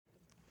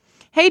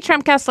Hey,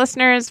 Trumpcast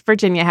listeners,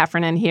 Virginia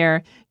Heffernan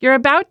here. You're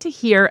about to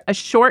hear a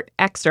short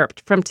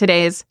excerpt from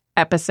today's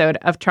episode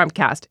of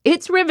Trumpcast.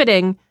 It's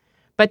riveting,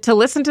 but to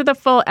listen to the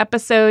full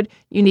episode,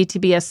 you need to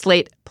be a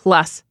Slate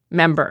Plus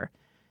member.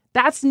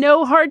 That's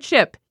no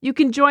hardship. You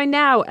can join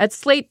now at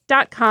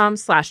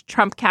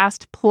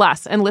slate.com/Trumpcast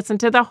Plus and listen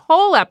to the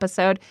whole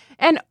episode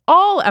and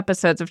all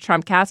episodes of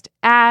Trumpcast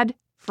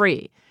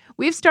ad-free.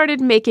 We've started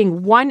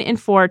making 1 in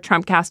 4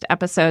 Trumpcast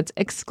episodes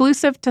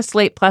exclusive to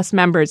Slate Plus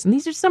members, and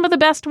these are some of the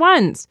best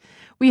ones.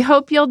 We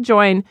hope you'll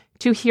join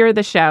to hear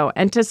the show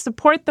and to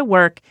support the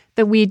work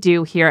that we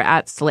do here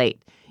at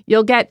Slate.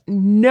 You'll get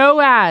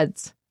no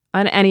ads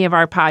on any of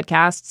our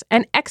podcasts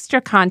and extra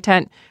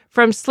content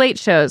from Slate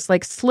shows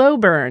like Slow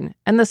Burn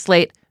and the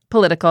Slate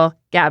Political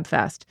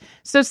Gabfest.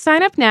 So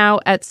sign up now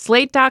at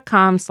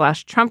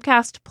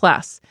slate.com/Trumpcast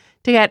Plus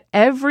to get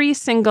every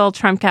single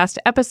Trumpcast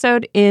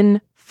episode in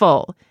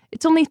full.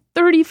 It's only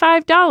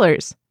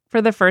 $35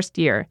 for the first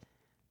year.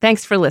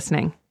 Thanks for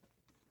listening.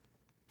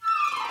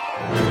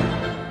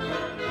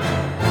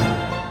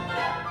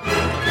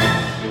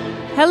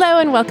 Hello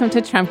and welcome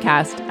to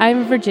Trumpcast.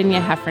 I'm Virginia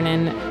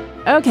Heffernan.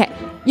 Okay.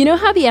 You know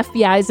how the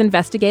FBI is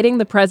investigating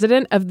the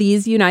president of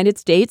these United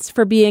States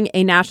for being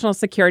a national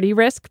security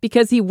risk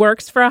because he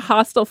works for a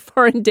hostile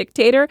foreign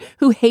dictator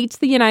who hates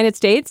the United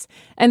States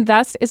and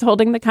thus is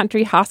holding the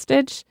country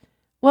hostage?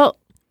 Well,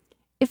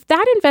 if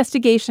that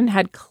investigation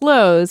had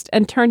closed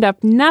and turned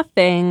up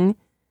nothing,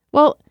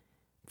 well,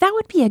 that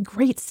would be a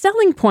great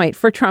selling point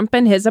for Trump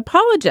and his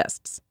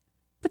apologists.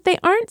 But they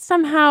aren't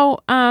somehow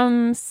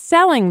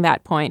selling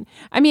that point.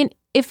 I mean,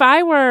 if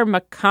I were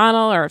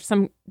McConnell or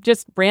some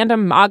just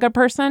random MAGA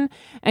person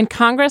and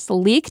Congress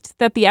leaked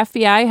that the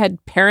FBI had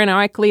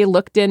paranoidly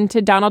looked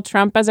into Donald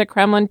Trump as a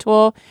Kremlin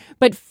tool,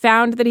 but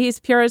found that he's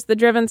pure as the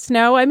driven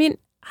snow, I mean,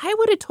 I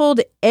would have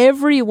told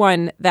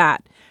everyone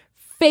that.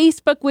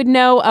 Facebook would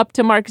know up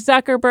to Mark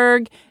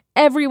Zuckerberg.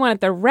 Everyone at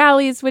the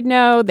rallies would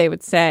know. They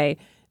would say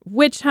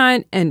witch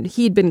hunt and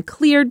he'd been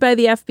cleared by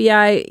the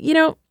FBI. You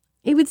know,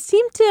 it would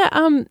seem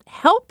to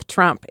help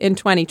Trump in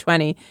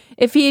 2020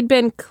 if he had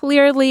been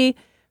clearly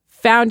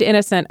found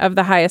innocent of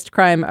the highest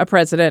crime a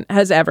president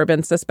has ever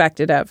been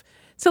suspected of.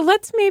 So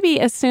let's maybe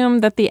assume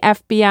that the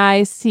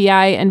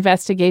FBI-CI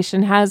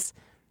investigation has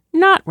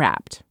not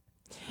wrapped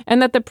and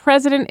that the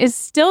president is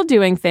still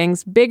doing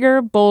things,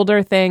 bigger,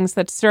 bolder things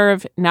that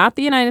serve not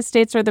the United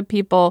States or the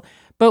people,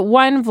 but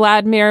one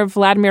Vladimir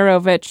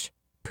Vladimirovich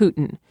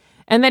Putin,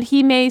 and that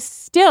he may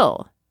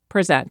still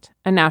present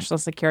a national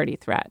security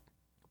threat,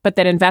 but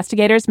that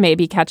investigators may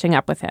be catching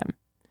up with him.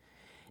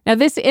 Now,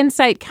 this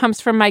insight comes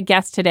from my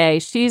guest today.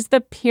 She's the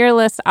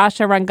peerless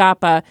Asha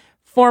Rangappa,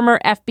 former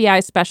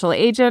FBI special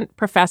agent,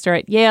 professor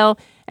at Yale,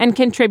 and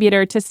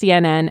contributor to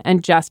CNN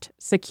and Just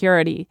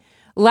Security.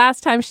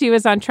 Last time she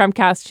was on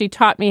Trumpcast, she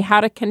taught me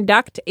how to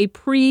conduct a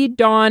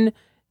pre-dawn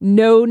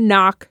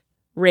no-knock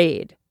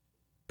raid.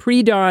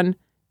 Pre-dawn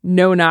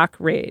no-knock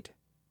raid.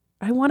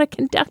 I want to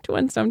conduct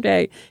one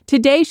someday.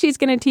 Today, she's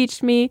going to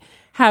teach me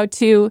how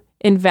to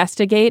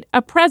investigate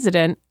a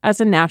president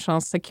as a national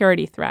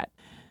security threat.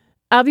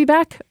 I'll be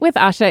back with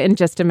Asha in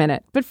just a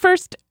minute. But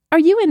first, are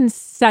you in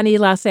sunny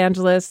Los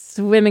Angeles,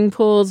 swimming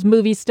pools,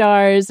 movie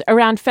stars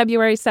around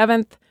February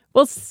 7th?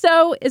 Well,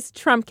 so is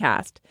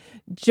Trumpcast.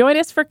 Join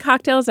us for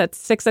cocktails at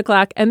 6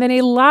 o'clock and then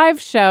a live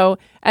show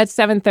at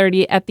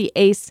 7:30 at the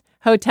Ace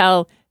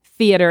Hotel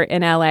Theater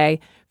in LA.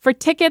 For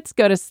tickets,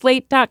 go to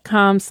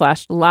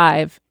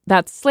slate.com/live.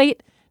 That's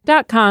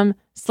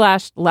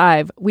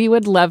slate.com/live. We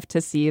would love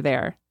to see you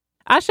there.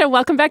 Asha,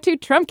 welcome back to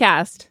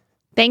Trumpcast.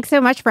 Thanks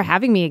so much for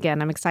having me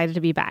again. I'm excited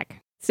to be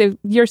back. So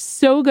you're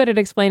so good at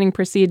explaining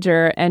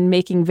procedure and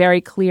making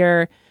very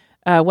clear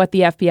what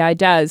the FBI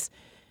does.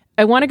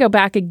 I want to go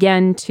back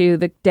again to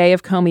the day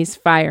of Comey's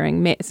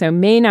firing. May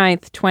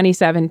 9th,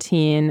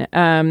 2017,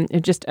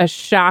 just a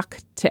shock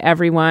to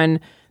everyone.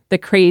 The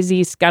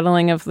crazy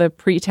scuttling of the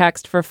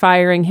pretext for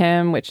firing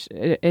him, which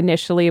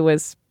initially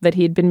was that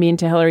he'd been mean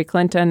to Hillary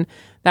Clinton.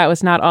 That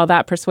was not all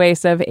that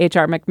persuasive.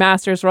 H.R.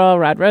 McMaster's role,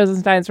 Rod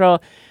Rosenstein's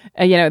role,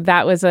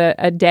 that was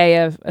a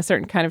day of a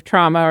certain kind of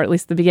trauma, or at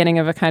least the beginning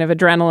of a kind of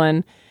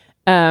adrenaline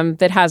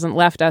that hasn't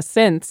left us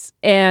since.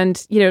 And,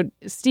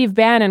 Steve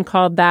Bannon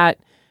called that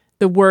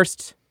the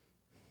worst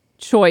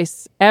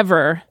choice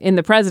ever in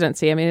the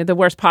presidency. I mean, the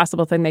worst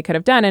possible thing they could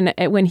have done. And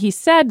when he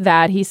said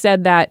that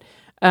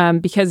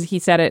because he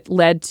said it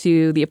led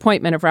to the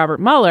appointment of Robert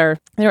Mueller.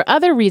 There are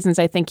other reasons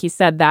I think he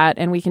said that,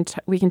 and we can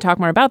talk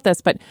more about this.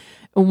 But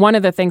one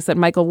of the things that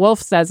Michael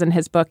Wolff says in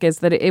his book is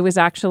that it was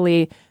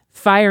actually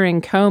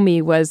firing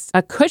Comey was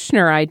a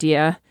Kushner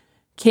idea,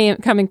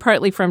 coming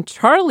partly from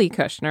Charlie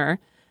Kushner,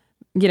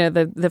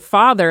 the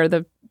father,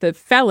 the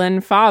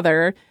felon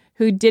father,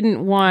 who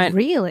didn't want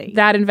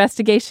that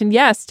investigation,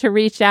 to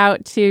reach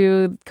out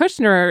to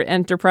Kushner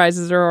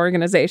Enterprises or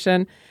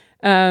organization.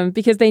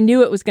 Because they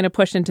knew it was going to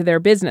push into their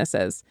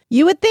businesses.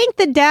 You would think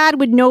the dad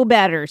would know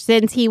better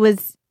since he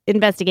was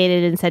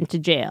investigated and sent to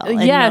jail and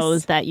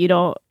knows that you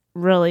don't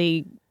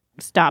really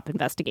stop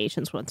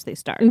investigations once they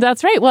start.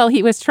 That's right. Well,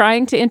 he was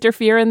trying to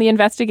interfere in the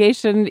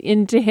investigation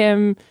into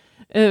him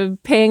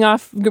paying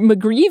off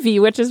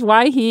McGreevey, which is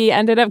why he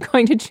ended up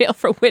going to jail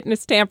for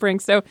witness tampering.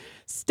 So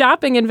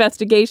stopping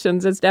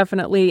investigations is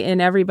definitely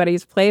in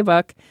everybody's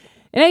playbook.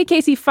 In any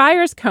case, he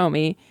fires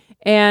Comey.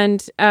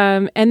 And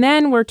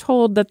then we're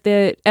told that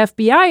the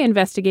FBI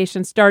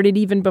investigation started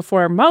even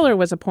before Mueller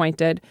was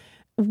appointed.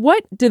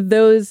 What did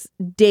those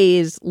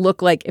days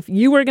look like? If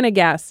you were going to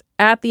guess,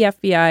 at the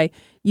FBI,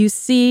 you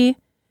see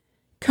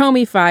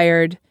Comey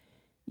fired.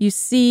 You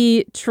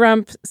see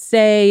Trump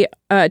say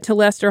to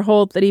Lester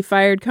Holt that he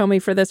fired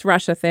Comey for this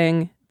Russia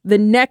thing. The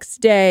next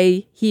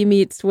day, he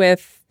meets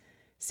with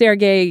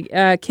Sergei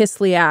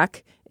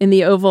Kislyak in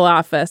the Oval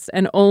Office,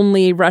 and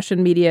only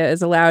Russian media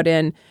is allowed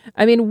in.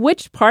 I mean,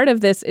 which part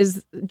of this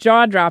is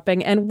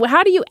jaw-dropping, and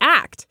how do you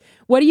act?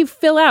 What do you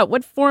fill out?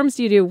 What forms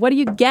do you do? What do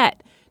you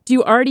get? Do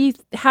you already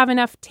have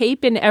enough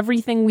tape in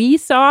everything we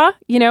saw,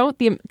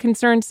 the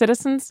concerned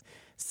citizens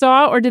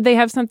saw, or did they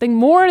have something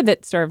more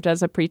that served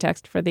as a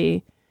pretext for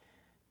the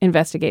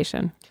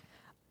investigation?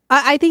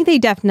 I think they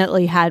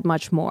definitely had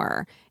much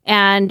more.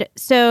 And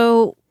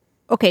so,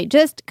 okay,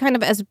 just kind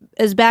of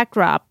as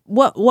backdrop,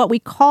 what we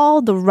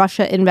call the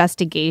Russia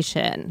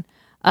investigation,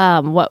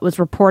 what was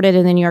reported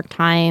in the New York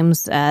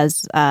Times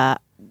as,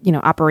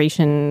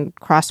 Operation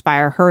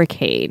Crossfire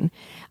Hurricane,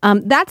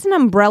 that's an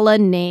umbrella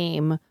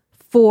name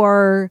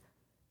for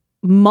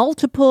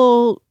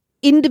multiple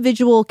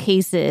individual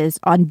cases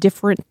on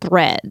different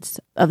threads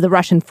of the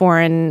Russian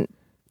foreign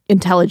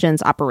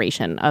intelligence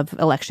operation of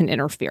election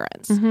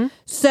interference. Mm-hmm.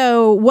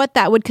 So what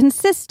that would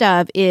consist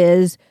of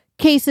is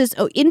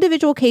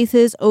individual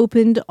cases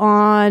opened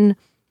on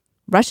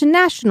Russian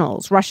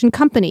nationals, Russian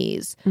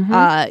companies,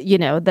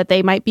 mm-hmm. That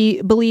they might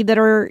believe that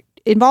are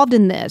involved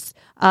in this,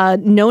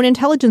 known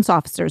intelligence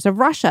officers of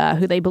Russia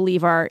who they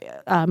believe are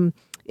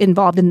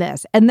involved in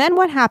this. And then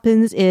what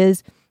happens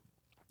is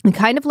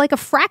kind of like a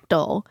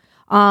fractal.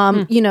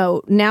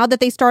 Now that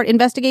they start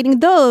investigating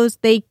those,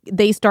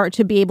 they start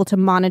to be able to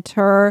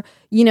monitor,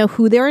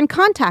 who they're in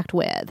contact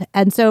with.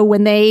 And so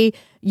when they,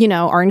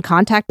 are in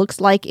contact,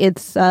 looks like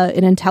it's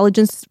an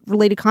intelligence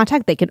related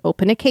contact, they can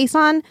open a case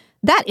on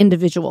that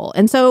individual.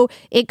 And so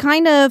it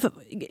kind of,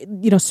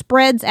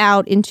 spreads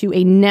out into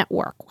a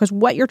network, because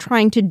what you're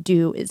trying to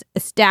do is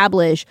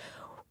establish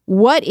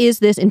what is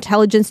this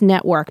intelligence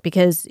network,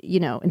 because,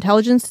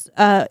 intelligence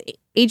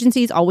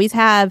agencies always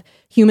have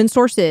human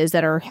sources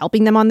that are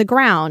helping them on the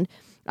ground.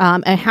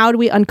 And how do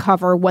we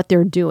uncover what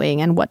they're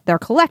doing and what they're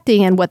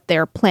collecting and what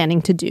they're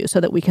planning to do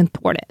so that we can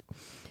thwart it?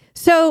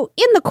 So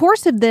in the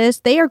course of this,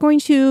 they are going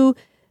to,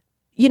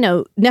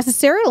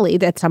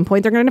 necessarily at some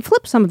point, they're going to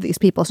flip some of these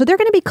people. So they're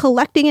going to be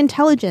collecting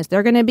intelligence.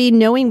 They're going to be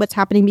knowing what's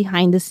happening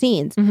behind the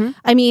scenes. Mm-hmm.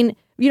 I mean,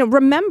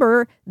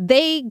 remember,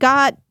 they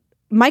got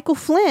Michael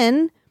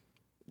Flynn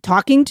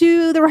talking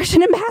to the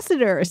Russian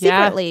ambassador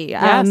secretly,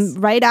 yes.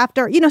 Right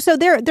after, so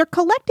they're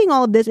collecting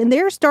all of this, and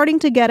they're starting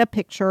to get a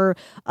picture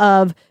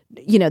of,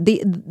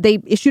 they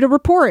issued a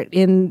report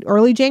in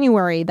early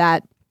January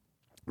that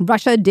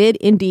Russia did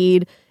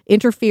indeed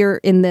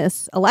interfere in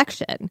this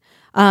election.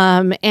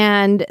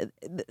 And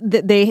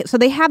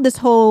they have this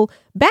whole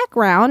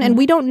background, and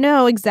we don't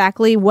know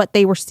exactly what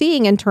they were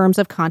seeing in terms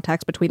of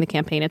context between the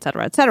campaign, et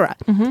cetera, et cetera.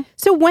 Mm-hmm.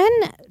 So when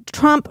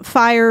Trump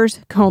fires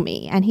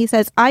Comey and he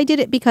says, I did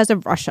it because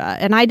of Russia,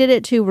 and I did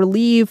it to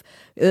relieve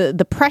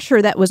the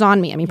pressure that was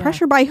on me. I mean,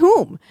 pressure by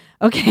whom?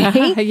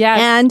 Okay. Yes.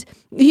 And,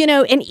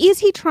 and is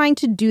he trying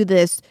to do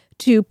this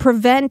to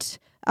prevent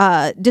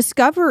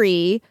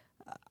discovery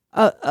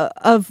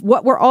of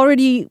what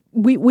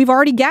we've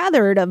already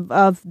gathered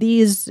of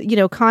these,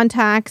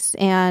 contacts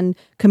and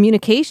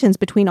communications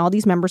between all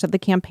these members of the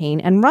campaign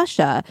and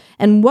Russia?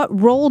 And what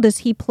role does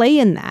he play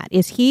in that?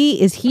 Is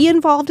he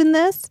involved in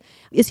this?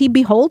 Is he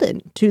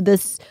beholden to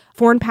this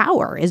foreign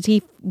power?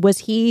 Was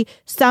he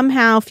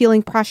somehow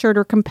feeling pressured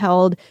or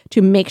compelled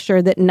to make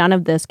sure that none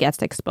of this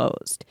gets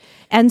exposed?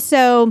 And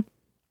so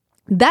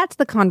that's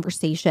the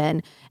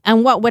conversation.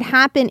 And what would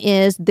happen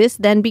is this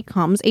then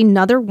becomes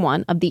another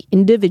one of the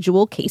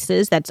individual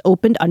cases that's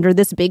opened under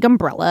this big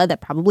umbrella that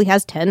probably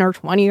has 10 or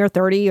 20 or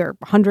 30 or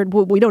 100,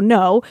 we don't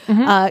know,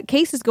 mm-hmm.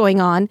 Cases going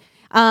on.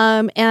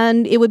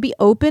 And it would be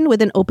opened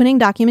with an opening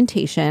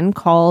documentation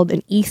called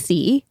an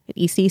EC.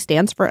 EC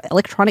stands for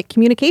electronic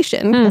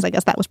communication, because I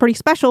guess that was pretty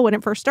special when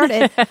it first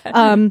started.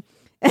 And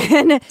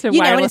and it's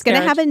going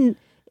to have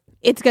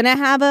it's going to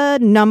have a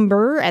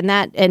number, and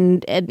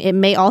it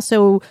may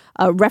also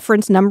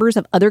reference numbers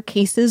of other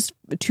cases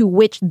to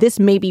which this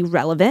may be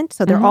relevant.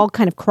 So they're mm-hmm. all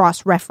kind of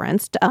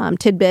cross-referenced.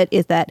 Tidbit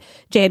is that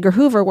J. Edgar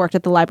Hoover worked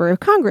at the Library of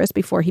Congress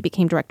before he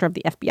became director of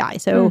the FBI.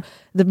 So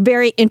the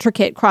very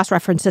intricate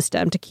cross-reference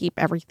system to keep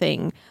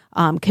everything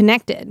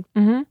connected.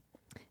 Mm-hmm.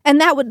 And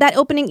that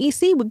opening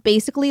EC would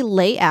basically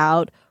lay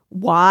out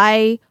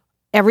why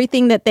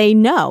everything that they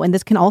know, and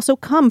this can also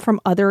come from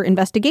other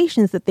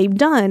investigations that they've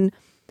done,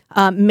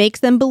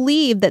 makes them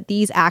believe that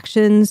these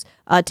actions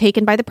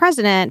taken by the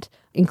president,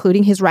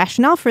 including his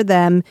rationale for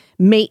them,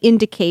 may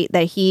indicate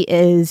that he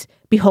is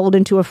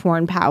beholden to a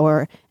foreign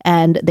power,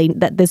 and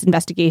that this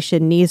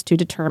investigation needs to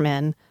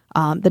determine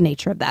the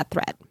nature of that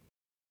threat.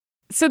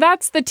 So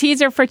that's the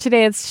teaser for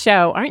today's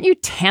show. Aren't you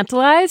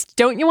tantalized?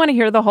 Don't you want to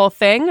hear the whole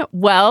thing?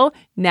 Well,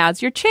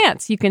 now's your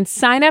chance. You can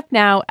sign up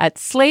now at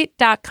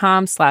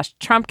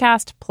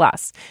slate.com/Trumpcast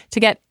Plus to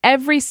get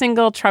every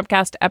single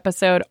Trumpcast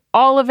episode,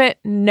 all of it,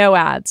 no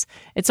ads.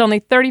 It's only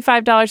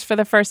 $35 for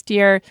the first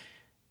year.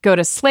 Go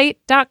to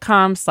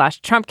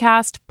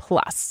slate.com/Trumpcast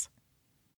Plus.